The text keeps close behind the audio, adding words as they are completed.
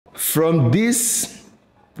from this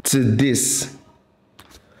to this,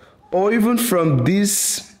 or even from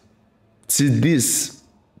this to this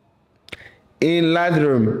in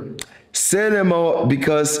Lightroom. Send them all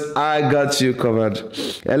because I got you covered.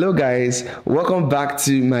 Hello guys, welcome back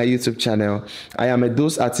to my YouTube channel. I am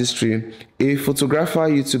Adobe Artistry, a photographer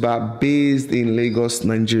YouTuber based in Lagos,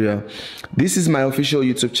 Nigeria. This is my official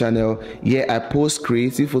YouTube channel. Here I post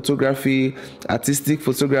creative photography, artistic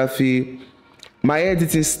photography, my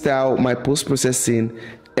editing style, my post-processing,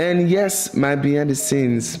 and yes, my behind the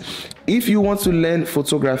scenes. If you want to learn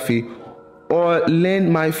photography or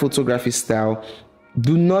learn my photography style,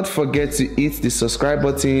 do not forget to hit the subscribe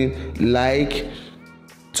button, like,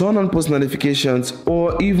 turn on post notifications,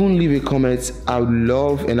 or even leave a comment. I would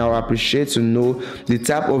love and I would appreciate to know the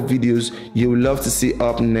type of videos you would love to see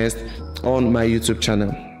up next on my YouTube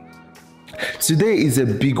channel. Today is a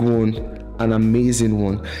big one, an amazing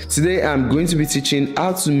one. Today I'm going to be teaching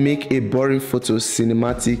how to make a boring photo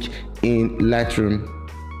cinematic in Lightroom.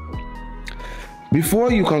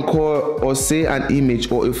 Before you can call or say an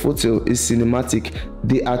image or a photo is cinematic,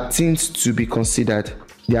 there are things to be considered.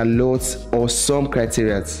 There are lots or some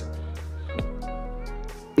criteria.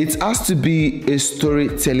 It has to be a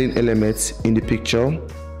storytelling element in the picture.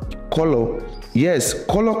 Color. Yes,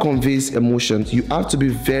 color conveys emotions. You have to be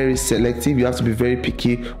very selective. You have to be very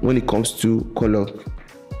picky when it comes to color.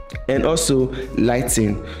 And also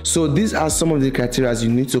lighting. So these are some of the criteria you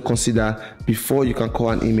need to consider before you can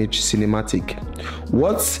call an image cinematic.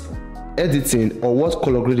 What editing or what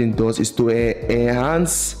color grading does is to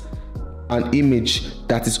enhance an image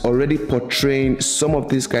that is already portraying some of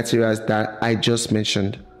these criteria that I just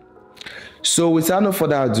mentioned. So without no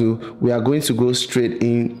further ado, we are going to go straight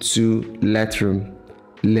into Lightroom.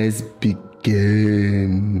 Let's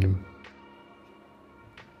begin.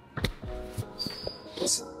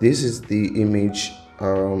 This is the image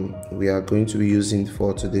we are going to be using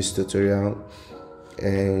for today's tutorial,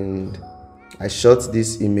 and I shot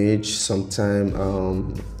this image sometime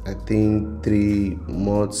I think 3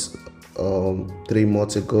 months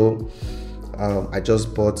ago. I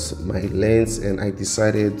just bought my lens and I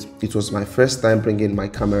decided it was my first time bringing my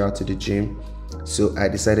camera to the gym, so I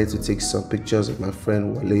decided to take some pictures of my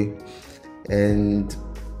friend Wale, and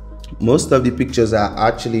most of the pictures are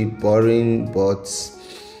actually boring, but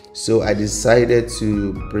so I decided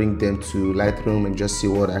to bring them to Lightroom and just see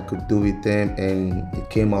what I could do with them, and it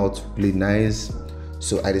came out really nice.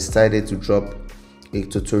 So I decided to drop a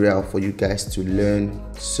tutorial for you guys to learn,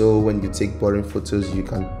 so when you take boring photos you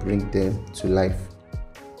can bring them to life.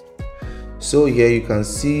 So here you can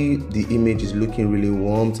see the image is looking really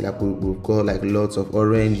warm, like we've got like lots of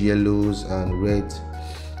orange, yellows and red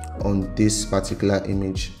on this particular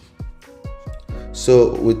image.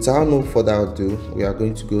 So without no further ado, we are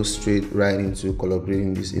going to go straight right into color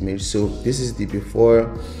grading this image. So this is the before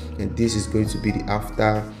and this is going to be the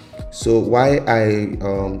after. So why I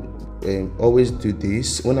always do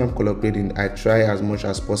this when I'm color grading, I try as much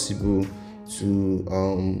as possible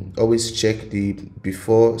to always check the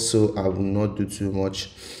before, so I will not do too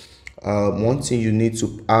much. One thing you need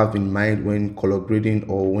to have in mind when color grading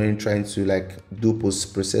or when trying to like do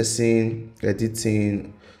post processing,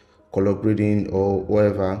 editing, color grading or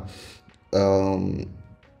whatever,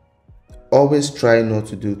 always try not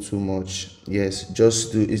to do too much. Yes,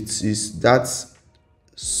 just do it's that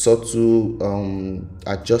subtle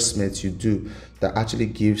adjustment you do that actually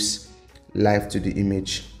gives life to the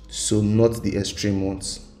image, so not the extreme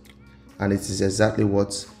ones, and it is exactly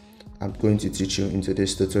what I'm going to teach you in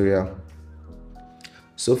today's tutorial.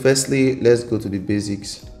 So firstly, let's go to the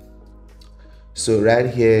basics. So right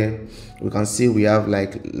here we can see we have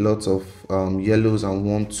like lots of yellows and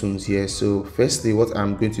warm tones here. So firstly, what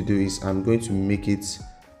I'm going to do is I'm going to make it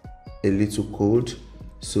a little cold,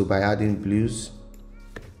 so by adding blues.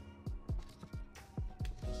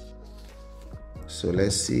 So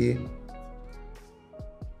let's see.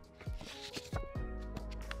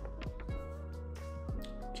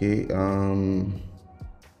 Okay, I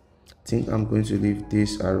think I'm going to leave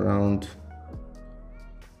this around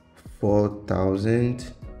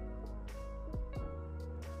 4,000.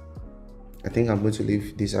 I think I'm going to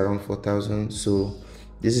leave this around 4,000. So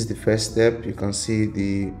this is the first step. You can see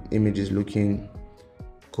the image is looking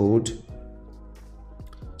cold.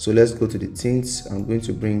 So let's go to the tints. I'm going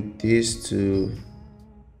to bring this to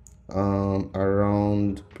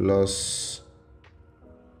around plus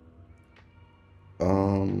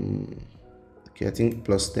okay, I think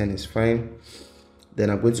plus 10 is fine. Then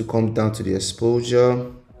I'm going to come down to the exposure.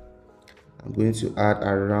 I'm going to add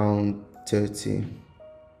around 30.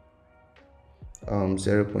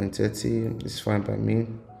 0.30 is fine by me.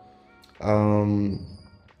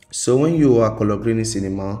 So when you are color grading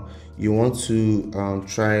cinema, you want to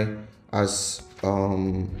try as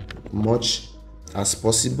much as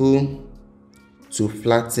possible to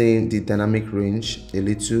flatten the dynamic range a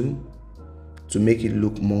little to make it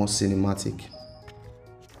look more cinematic.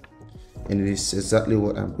 And it is exactly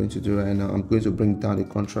what I'm going to do right now. I'm going to bring down the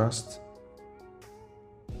contrast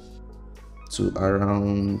to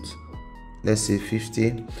around, let's say,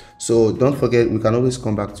 50. So don't forget, we can always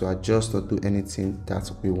come back to adjust or do anything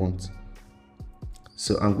that we want.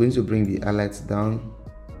 So I'm going to bring the highlights down,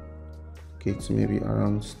 okay, to maybe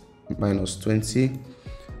around -20.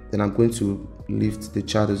 Then I'm going to lift the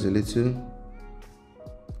shadows a little,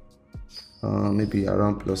 maybe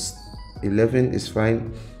around +11 is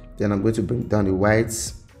fine. Then I'm going to bring down the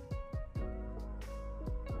whites,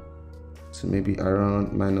 so maybe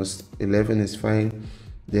around -11 is fine.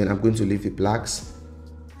 Then I'm going to leave the blacks.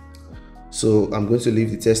 So I'm going to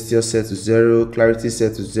leave the texture set to 0, clarity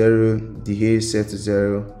set to 0, the haze set to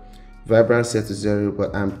 0, vibrance set to 0,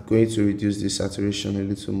 but I'm going to reduce the saturation a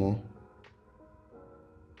little more.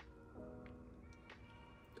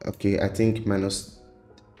 Okay, I think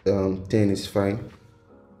 -10 is fine.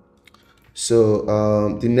 So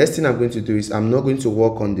the next thing I'm going to do is I'm not going to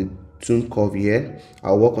work on the tone curve here.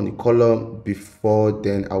 I'll work on the color before,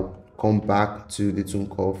 then I'll come back to the tone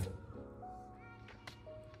curve.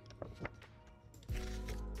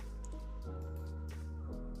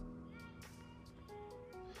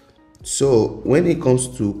 So when it comes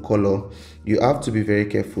to color, you have to be very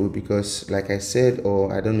careful because, like I said,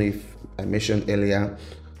 or I don't know if I mentioned earlier,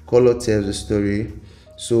 color tells a story.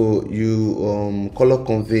 So you color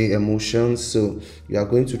convey emotions, so you are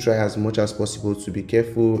going to try as much as possible to be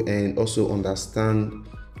careful and also understand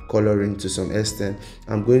coloring to some extent.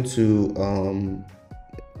 I'm going to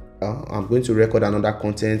record another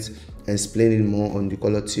content explaining more on the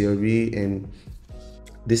color theory, and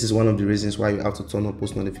this is one of the reasons why you have to turn on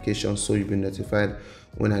post notifications so you'll be notified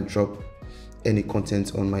when I drop any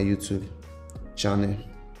content on my YouTube channel.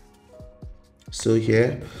 So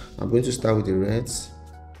here I'm going to start with the reds.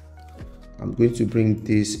 I'm going to bring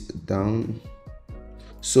this down.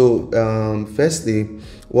 So firstly,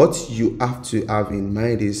 what you have to have in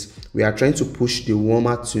mind is we are trying to push the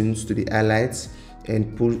warmer tones to the highlights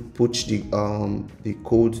and push the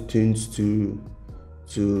cold tones to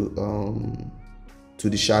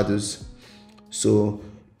the shadows. So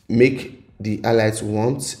make the highlights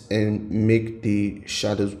warmth and make the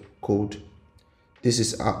shadows cold. This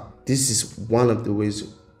is one of the ways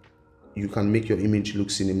you can make your image look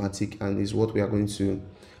cinematic, and is what we are going to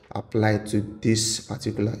apply to this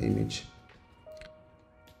particular image.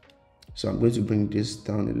 So I'm going to bring this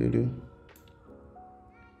down a little,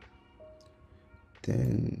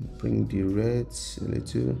 then bring the reds a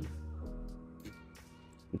little.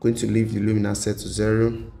 I'm going to leave the luminance set to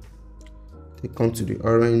 0. Then come to the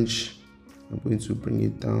orange. I'm going to bring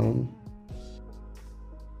it down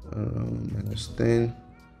around -10.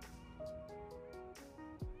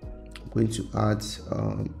 I'm going to add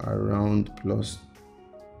around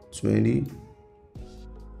 +20.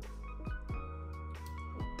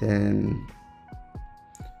 Then,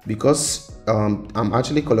 because I'm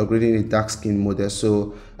actually color grading a dark skin model,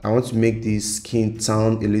 so I want to make the skin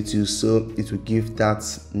tone a little, so it will give that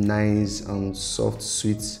nice and soft,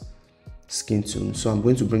 sweet skin tone. So I'm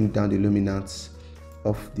going to bring down the luminance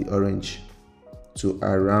of the orange to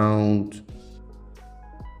around,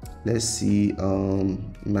 let's see,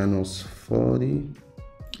 -40.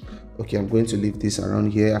 Okay, I'm going to leave this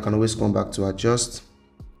around here. I can always come back to adjust.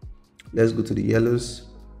 Let's go to the yellows.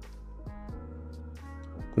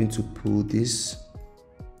 I'm going to pull this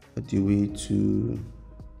all the way to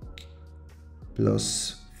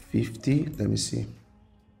 +50. Let me see.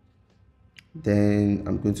 Then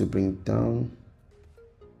I'm going to bring it down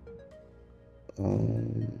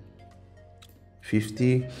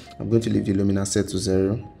 50. I'm going to leave the luminance set to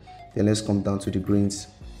 0. Then let's come down to the greens.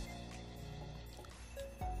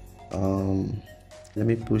 Let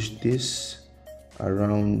me push this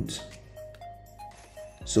around.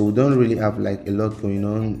 So we don't really have like a lot going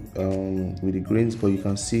on with the greens, but you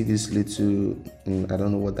can see this little, I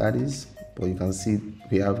don't know what that is, but you can see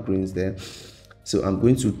we have greens there. So I'm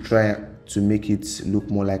going to try to make it look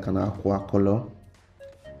more like an aqua color.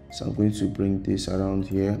 So I'm going to bring this around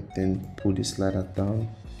here, then pull the slider down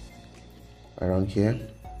around here.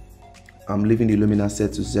 I'm leaving the luminance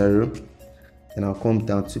set to 0, and I'll come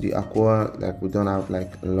down to the aqua. Like, we don't have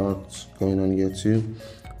like a lot going on here too,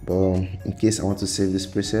 but in case I want to save this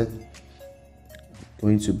preset, I'm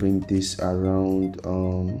going to bring this around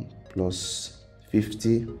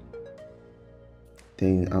 +50.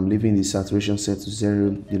 Then I'm leaving the saturation set to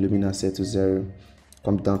 0, the luminance set to 0.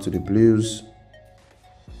 come down to the blues.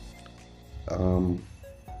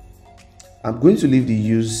 I'm going to leave the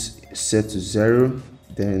hues set to 0,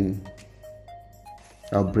 then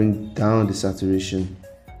I'll bring down the saturation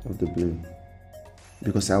of the blue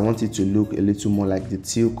because I want it to look a little more like the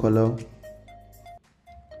teal color.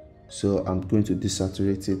 So I'm going to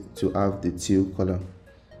desaturate it to have the teal color.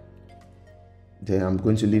 Then I'm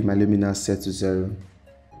going to leave my luminance set to 0.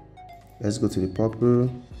 Let's go to the purple.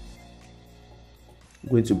 I'm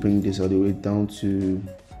going to bring this all the way down to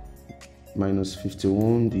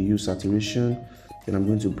 -51, the hue saturation. Then I'm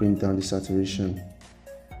going to bring down the saturation.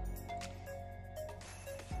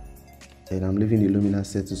 Then I'm leaving the luminance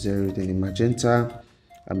set to 0. Then in magenta,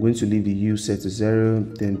 I'm going to leave the hue set to 0,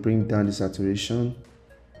 then bring down the saturation.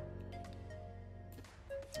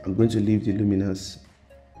 I'm going to leave the luminance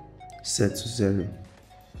set to 0.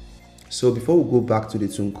 So before we go back to the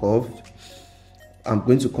tone curve, I'm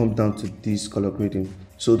going to come down to this color grading.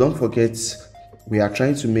 So don't forget, we are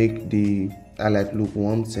trying to make the highlight look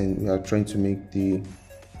warm and we are trying to make the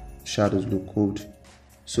shadows look cold.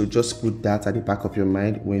 So just put that at the back of your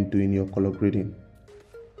mind when doing your color grading.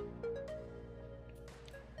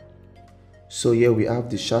 So here we have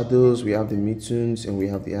the shadows, we have the midtones, and we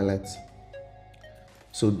have the highlights.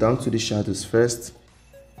 So down to the shadows first,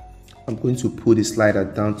 I'm going to pull the slider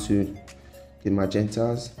down to the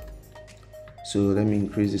magentas. So let me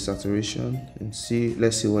increase the saturation and see.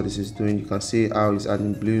 Let's see what this is doing. You can see how it's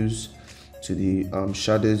adding blues to the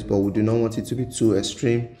shadows, but we do not want it to be too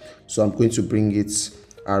extreme. So I'm going to bring it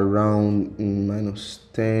around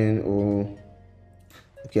 -10 or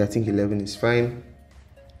okay, I think 11 is fine.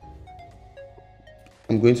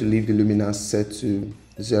 I'm going to leave the luminance set to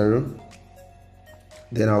 0.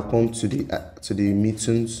 Then I'll come to the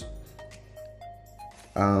midtones.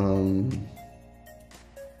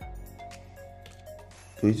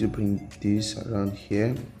 Going to bring this around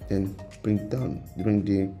here, then bring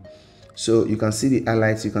the. So you can see the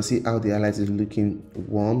highlights. You can see how the highlight is looking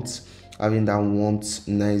warmth, having that warmth,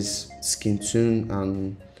 nice skin tone,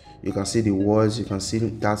 and you can see the words. You can see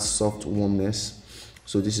that soft warmness.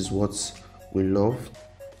 So this is what we love.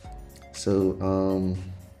 So I'm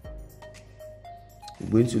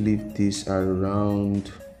going to leave this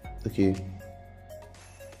around. Okay,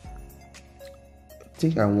 I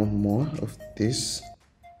think I want more of this.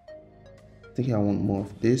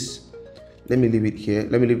 Let me leave it here.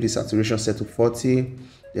 Let me leave the saturation set to 40,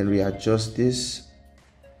 then readjust this.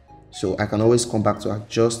 So I can always come back to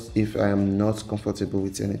adjust if I am not comfortable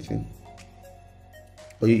with anything,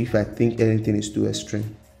 or if I think anything is too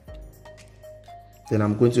extreme. Then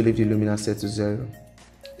I'm going to leave the luminance set to 0.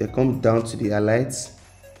 Then come down to the highlights.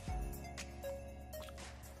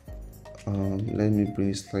 Let me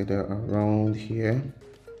bring the slider around here.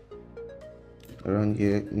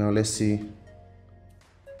 Now let's see.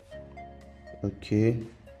 Okay,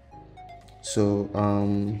 so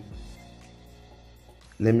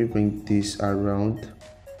let me bring this around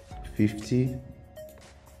 50.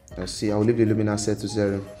 Let's see. I'll leave the luminance set to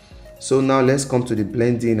 0. So now let's come to the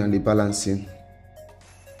blending and the balancing.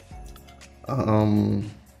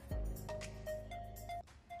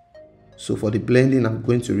 So for the blending, I'm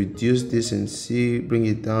going to reduce this and bring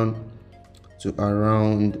it down to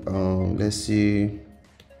around let's see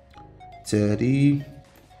 30.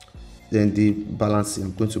 Then the balancing,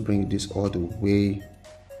 I'm going to bring this all the way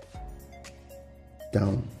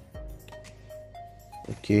down.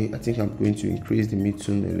 Okay, I think I'm going to increase the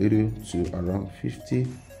midtone a little to around 50.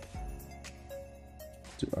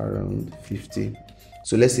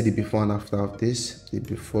 So let's see the before and after of this. The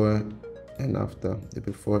before and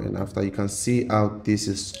after. You can see how this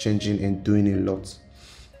is changing and doing a lot.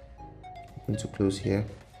 I'm going to close here,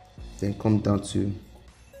 then come down to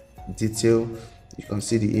detail. You can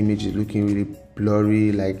see the image is looking really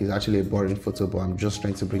blurry, like it's actually a boring photo, but I'm just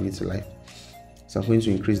trying to bring it to life. So I'm going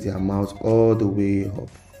to increase the amount all the way up,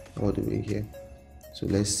 all the way here. So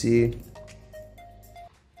let's see.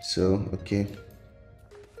 So okay,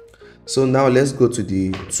 so now let's go to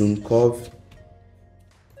the tone curve.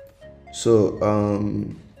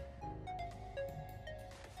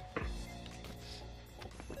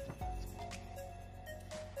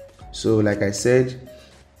 So like I said,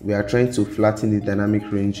 we are trying to flatten the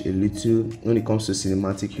dynamic range a little. When it comes to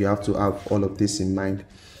cinematic, you have to have all of this in mind.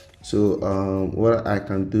 So what I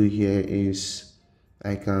can do here is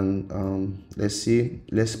I can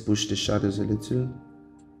let's push the shadows a little,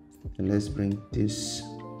 and let's bring this.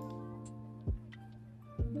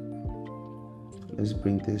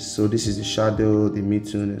 So this is the shadow, the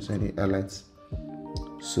midtone, and the highlights.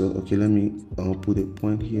 So okay, let me put a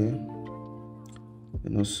point here,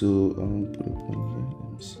 and also put a point here.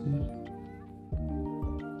 Let me see.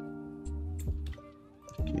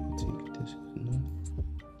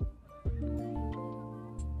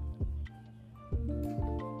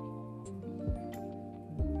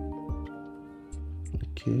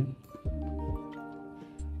 Okay,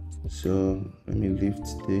 so let me lift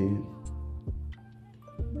the,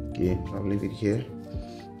 okay, I'll leave it here.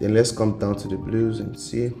 Then let's come down to the blues and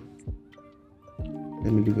see.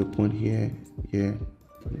 Let me leave a point here, here,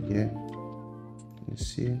 here. Let's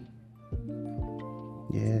see.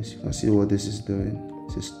 Yes, you can see what this is doing.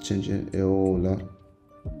 This is changing a whole lot.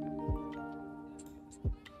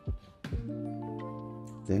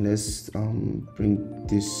 Then let's bring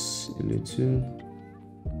this a little.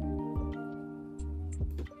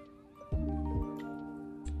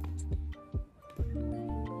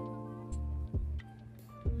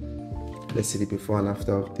 Let's see the before and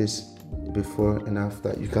after of this. Before and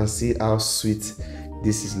after, you can see how sweet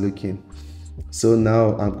this is looking. So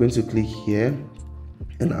now I'm going to click here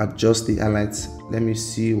and adjust the highlights. Let me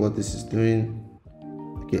see what this is doing.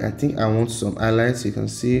 Okay, I think I want some highlights. You can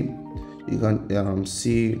see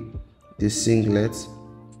see the singlet,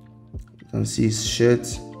 you can see his shirt.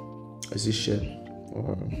 Is it shirt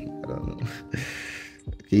or I don't know.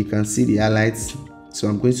 Okay, you can see the highlights. So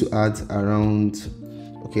I'm going to add around,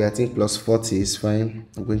 okay, I think plus 40 is fine.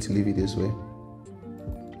 I'm going to leave it this way.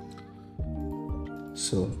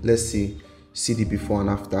 So let's see the before and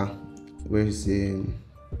after. Where is the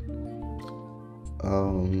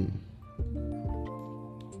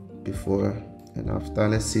before and after?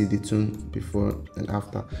 Let's see the tune before and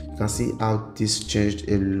after. You can see how this changed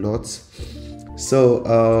a lot. So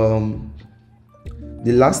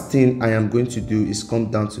the last thing I am going to do is come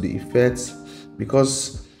down to the effects,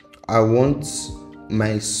 because I want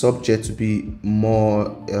my subject to be more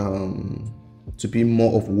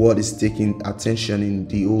of what is taking attention in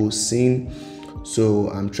the whole scene. So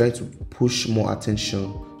I'm trying to push more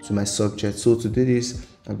attention to my subject. So to do this,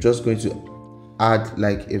 I'm just going to add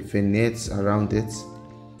like a vignette around it.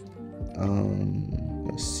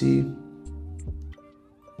 Let's see.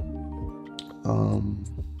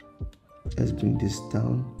 Let's bring this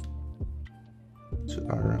down to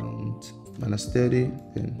around -30.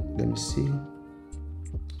 Then let me see.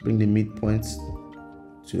 Bring the midpoint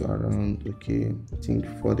to around, okay, I think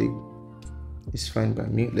 40 is fine by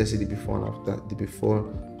me. Let's see the before and after. The before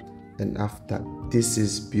and after. This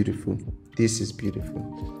is beautiful. This is beautiful.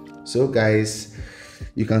 So guys,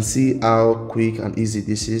 you can see how quick and easy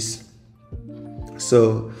this is.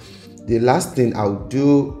 So the last thing I'll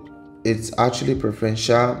do, it's actually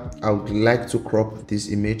preferential. I would like to crop this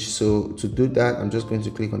image. So to do that, I'm just going to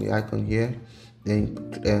click on the icon here, then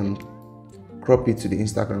crop it to the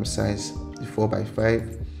Instagram size, the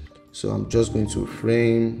 4:5. So I'm just going to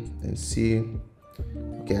frame and see.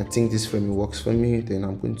 Okay, I think this framing works for me. Then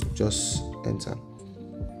I'm going to just enter.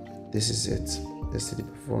 This is it. Let's see the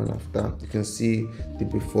before and after. You can see the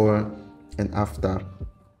before and after.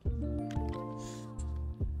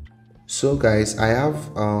 So guys, I have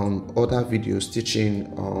other videos teaching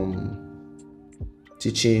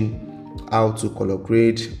how to color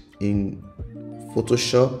grade in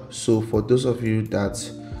Photoshop. So for those of you that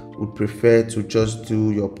would prefer to just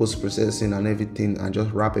do your post-processing and everything and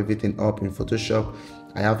just wrap everything up in Photoshop,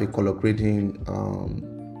 I have a color grading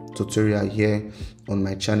tutorial here on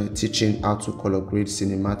my channel teaching how to color grade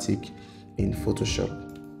cinematic in Photoshop.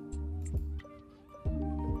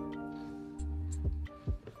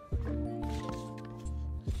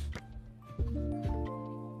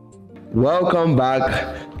 Welcome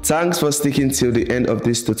back. Thanks for sticking till the end of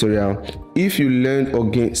this tutorial. If you learned or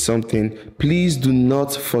gained something, please do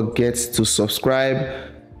not forget to subscribe,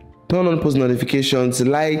 turn on post notifications,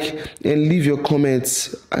 like, and leave your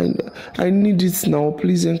comments. I need it now.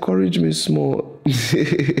 Please encourage me small.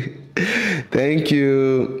 Thank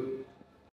you.